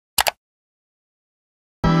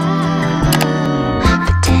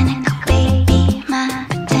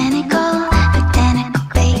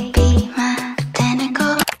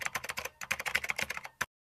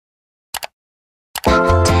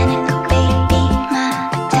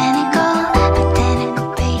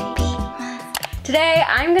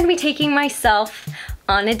taking myself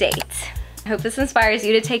on a date. I hope this inspires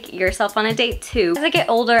you to take yourself on a date too. As I get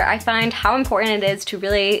older, I find how important it is to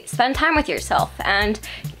really spend time with yourself and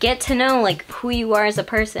get to know like who you are as a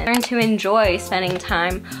person. Learn to enjoy spending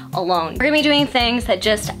time alone. We're gonna be doing things that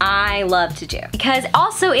just I love to do. Because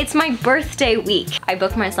also it's my birthday week. I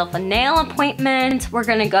booked myself a nail appointment. We're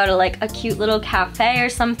gonna go to like a cute little cafe or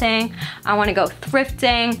something. I wanna go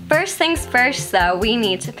thrifting. First things first though, we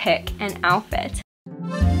need to pick an outfit.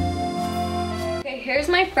 Here's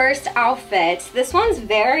my first outfit. This one's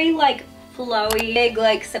very like flowy, big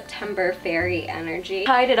like September fairy energy.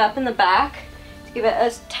 Tied it up in the back to give it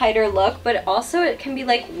a tighter look, but also it can be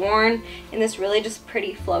like worn in this really just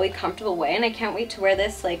pretty flowy, comfortable way, and I can't wait to wear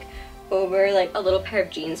this like over like a little pair of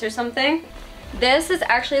jeans or something. This is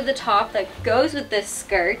actually the top that goes with this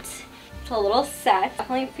skirt. It's a little set.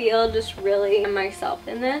 Definitely feel just really myself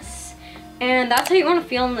in this. And that's how you want to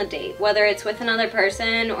feel on the date, whether it's with another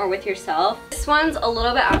person or with yourself. This one's a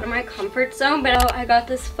little bit out of my comfort zone, but I got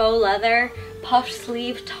this faux leather puff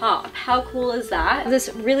sleeve top. How cool is that? This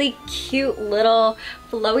really cute little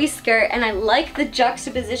flowy skirt, and I like the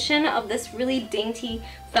juxtaposition of this really dainty,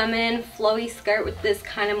 feminine, flowy skirt with this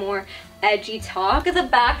kind of more edgy top. Look at the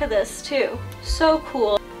back of this too. So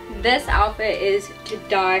cool. This outfit is to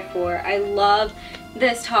die for. I love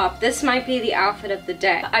this top. This might be the outfit of the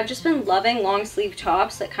day. I've just been loving long sleeve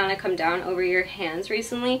tops that kind of come down over your hands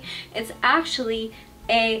recently. It's actually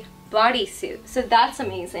a bodysuit, so that's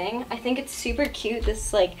amazing. I think it's super cute.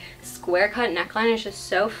 This like square cut neckline is just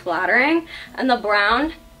so flattering, and the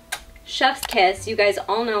brown, chef's kiss. You guys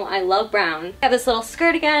all know I love brown. I have this little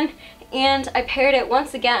skirt again, and I paired it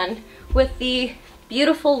once again with the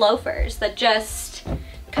beautiful loafers that just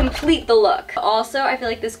complete the look. Also, I feel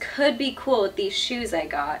like this could be cool with these shoes I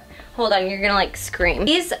got. Hold on, you're gonna like scream.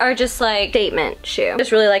 These are just like statement shoe. I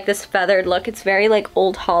just really like this feathered look. It's very like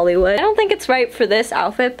old Hollywood. I don't think it's right for this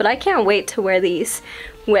outfit, but I can't wait to wear these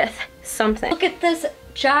with something. Look at this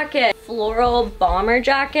jacket, floral bomber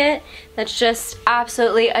jacket. That's just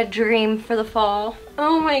absolutely a dream for the fall.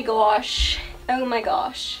 Oh my gosh. Oh my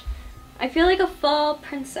gosh. I feel like a fall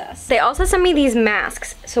princess. They also sent me these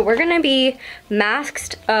masks. So we're gonna be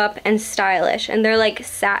masked up and stylish, and they're like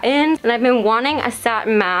satin. And I've been wanting a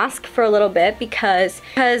satin mask for a little bit because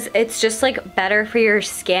it's just like better for your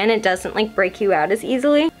skin. It doesn't like break you out as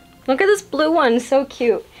easily. Look at this blue one, so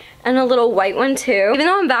cute. And a little white one too. Even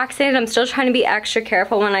though I'm vaccinated, I'm still trying to be extra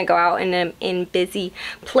careful when I go out in busy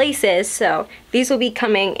places. So these will be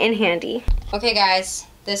coming in handy. Okay guys,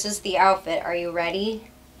 this is the outfit. Are you ready?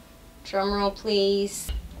 Drum roll,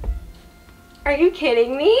 please. Are you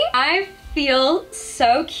kidding me? I feel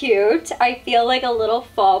so cute. I feel like a little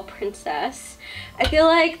fall princess. I feel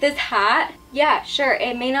like this hat, yeah, sure,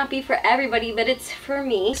 it may not be for everybody, but it's for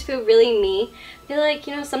me. I just feel really me. I feel like,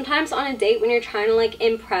 you know, sometimes on a date when you're trying to like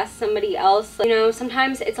impress somebody else, you know,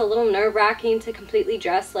 sometimes it's a little nerve-wracking to completely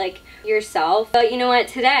dress like yourself. But you know what,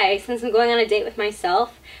 today, since I'm going on a date with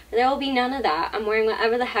myself, there will be none of that. I'm wearing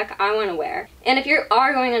whatever the heck I want to wear. And if you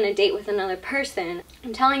are going on a date with another person,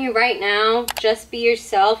 I'm telling you right now, just be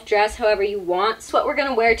yourself, dress however you want. It's what we're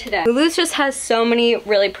gonna wear today. Lulu's just has so many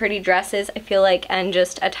really pretty dresses, I feel like, and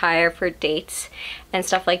just attire for dates and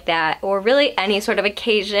stuff like that, or really any sort of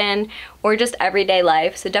occasion or just everyday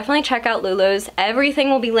life. So definitely check out Lulu's. Everything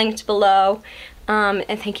will be linked below. And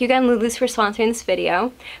thank you again, Lulu's, for sponsoring this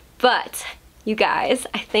video. But you guys,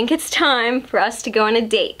 I think it's time for us to go on a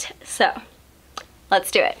date. So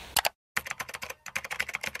let's do it.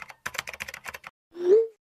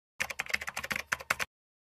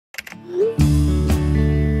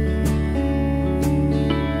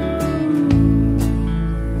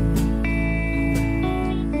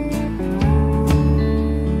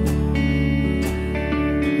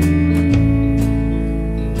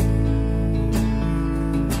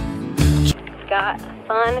 Got a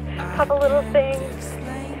fun couple little things.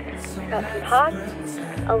 Got some pots,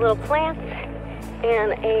 a little plant,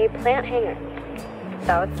 and a plant hanger.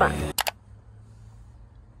 That was fun.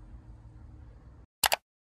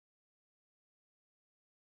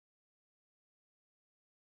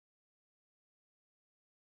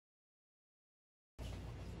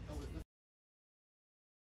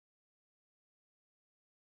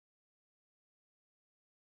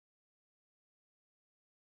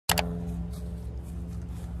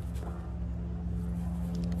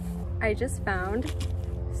 I just found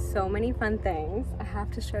so many fun things. I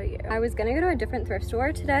have to show you. I was gonna go to a different thrift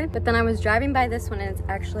store today, but then I was driving by this one and it's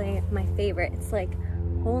actually my favorite. It's like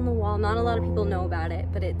hole in the wall. Not a lot of people know about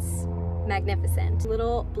it, but it's magnificent.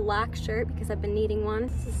 Little black shirt because I've been needing one.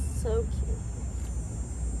 This is so cute.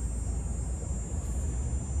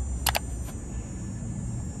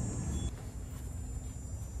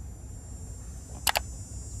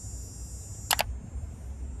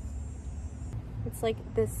 just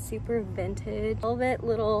like this super vintage velvet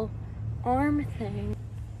little arm thing.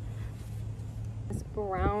 This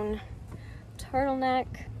brown turtleneck.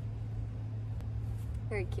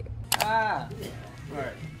 Very cute. All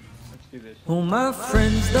right. Well, my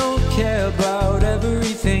friends don't care about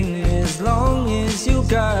everything. As long as you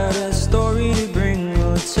got a story to bring,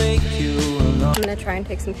 we'll take you along. I'm gonna try and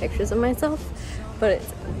take some pictures of myself, but it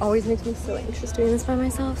always makes me so anxious doing this by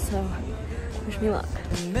myself, so wish me luck.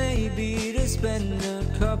 Maybe to spend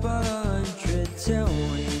a couple hundred till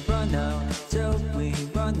we run out, till we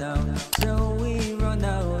run out, till we run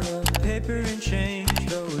out of paper and change.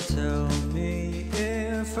 So tell me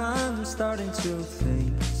if I'm starting to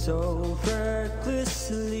think so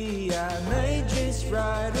recklessly. I may just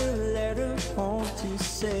write a letter home to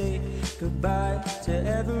say goodbye to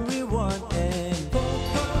everyone and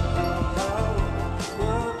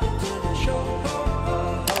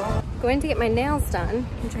going to get my nails done,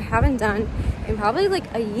 which I haven't done in probably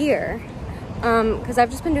like a year, because I've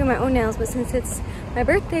just been doing my own nails, but since it's my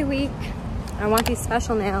birthday week, I want these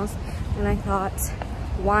special nails, and I thought,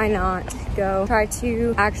 why not go try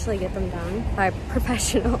to actually get them done by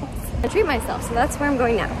professionals and treat myself. So that's where I'm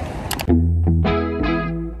going now.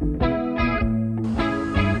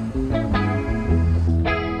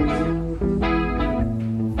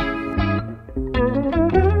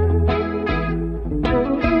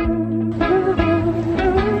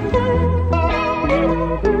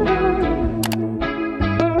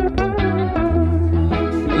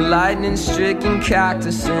 Lightning-stricken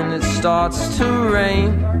cactus and it starts to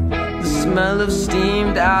rain. The smell of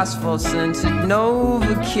steamed asphalt scented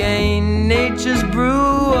Novocaine. Nature's brew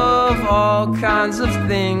of all kinds of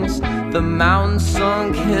things. The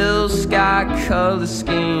mountain-sunk hills, sky-color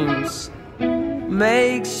schemes.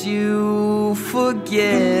 Makes you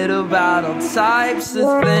forget about all types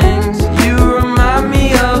of things. You remind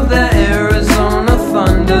me of the Arizona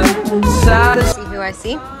thunder. See who I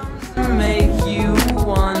see? Make you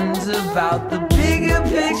wonder about the bigger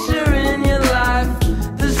picture in your life.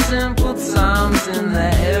 The simple times in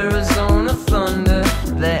the Arizona thunder.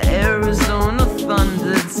 The Arizona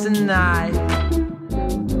thunder tonight.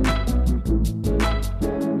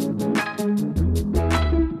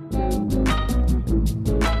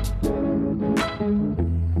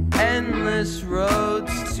 Endless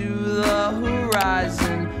roads to the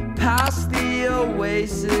horizon, past the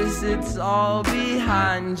oasis, it's all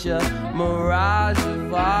behind you. Mirage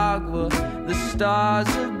of agua, the stars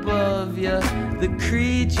above you, the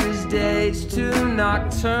creatures days to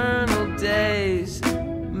nocturnal days.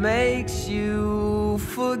 Makes you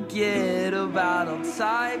forget about all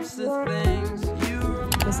types of things.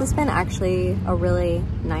 This has been actually a really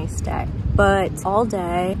nice day, but all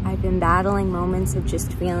day I've been battling moments of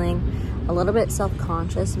just feeling a little bit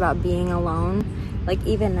self-conscious about being alone. Like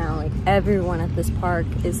even now, like everyone at this park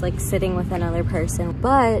is like sitting with another person,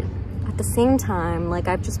 but at the same time, like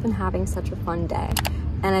I've just been having such a fun day,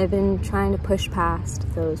 and I've been trying to push past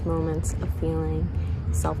those moments of feeling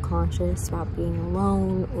self-conscious about being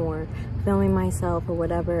alone or filming myself or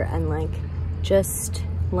whatever, and like just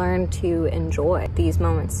learn to enjoy these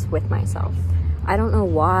moments with myself. I don't know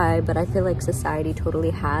why, but I feel like society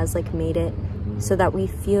totally has like made it so that we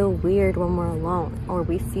feel weird when we're alone, or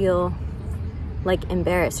we feel like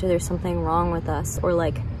embarrassed, or there's something wrong with us, or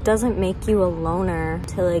like doesn't make you a loner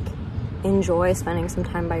to like enjoy spending some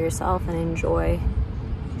time by yourself and enjoy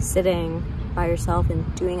sitting by yourself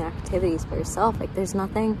and doing activities by yourself. Like there's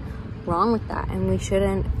nothing wrong with that, and we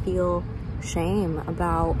shouldn't feel shame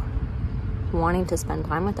about wanting to spend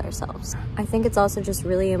time with ourselves. I think it's also just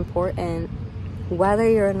really important, whether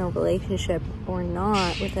you're in a relationship or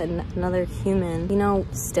not with another human, you know,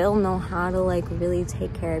 still know how to like really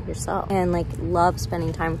take care of yourself and like love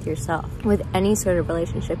spending time with yourself. With any sort of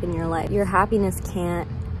relationship in your life, your happiness can't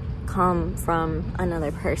come from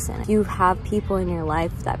another person. You have people in your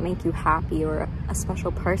life that make you happy, or a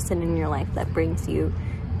special person in your life that brings you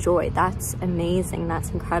joy. That's amazing, that's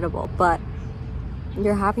incredible, but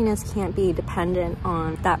your happiness can't be dependent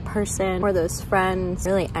on that person or those friends,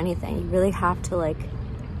 really anything. You really have to like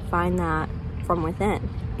find that from within,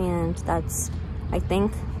 and that's, I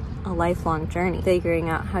think, a lifelong journey, figuring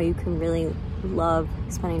out how you can really love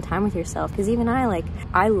spending time with yourself. Because even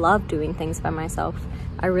I love doing things by myself,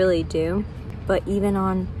 I really do, but even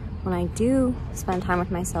on when I do spend time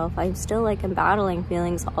with myself, I still like am battling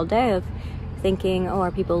feelings all day of thinking, oh,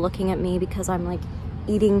 are people looking at me because I'm like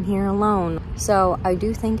eating here alone? So I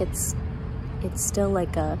do think it's still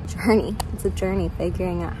like a journey. It's a journey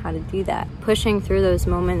figuring out how to do that. Pushing through those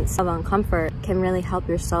moments of uncomfort can really help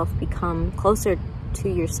yourself become closer to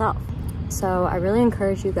yourself. So I really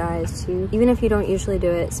encourage you guys to, even if you don't usually do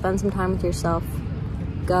it, spend some time with yourself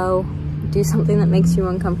Go do something that makes you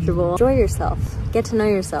uncomfortable. Enjoy yourself. Get to know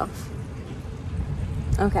yourself.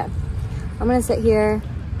 Okay, I'm gonna sit here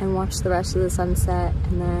and watch the rest of the sunset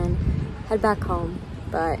and then head back home.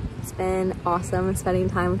 But it's been awesome spending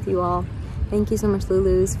time with you all. Thank you so much,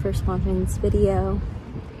 Lulu's, for sponsoring this video.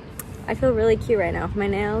 I feel really cute right now with my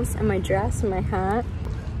nails and my dress and my hat.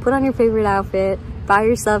 Put on your favorite outfit, buy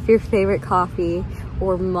yourself your favorite coffee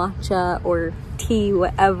or matcha or tea,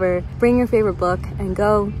 whatever. Bring your favorite book and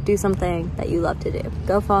go do something that you love to do.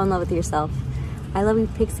 Go fall in love with yourself. I love you,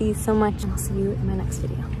 Pixies, so much, and I'll see you in my next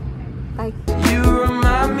video. Bye. You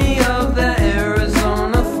remind me of the air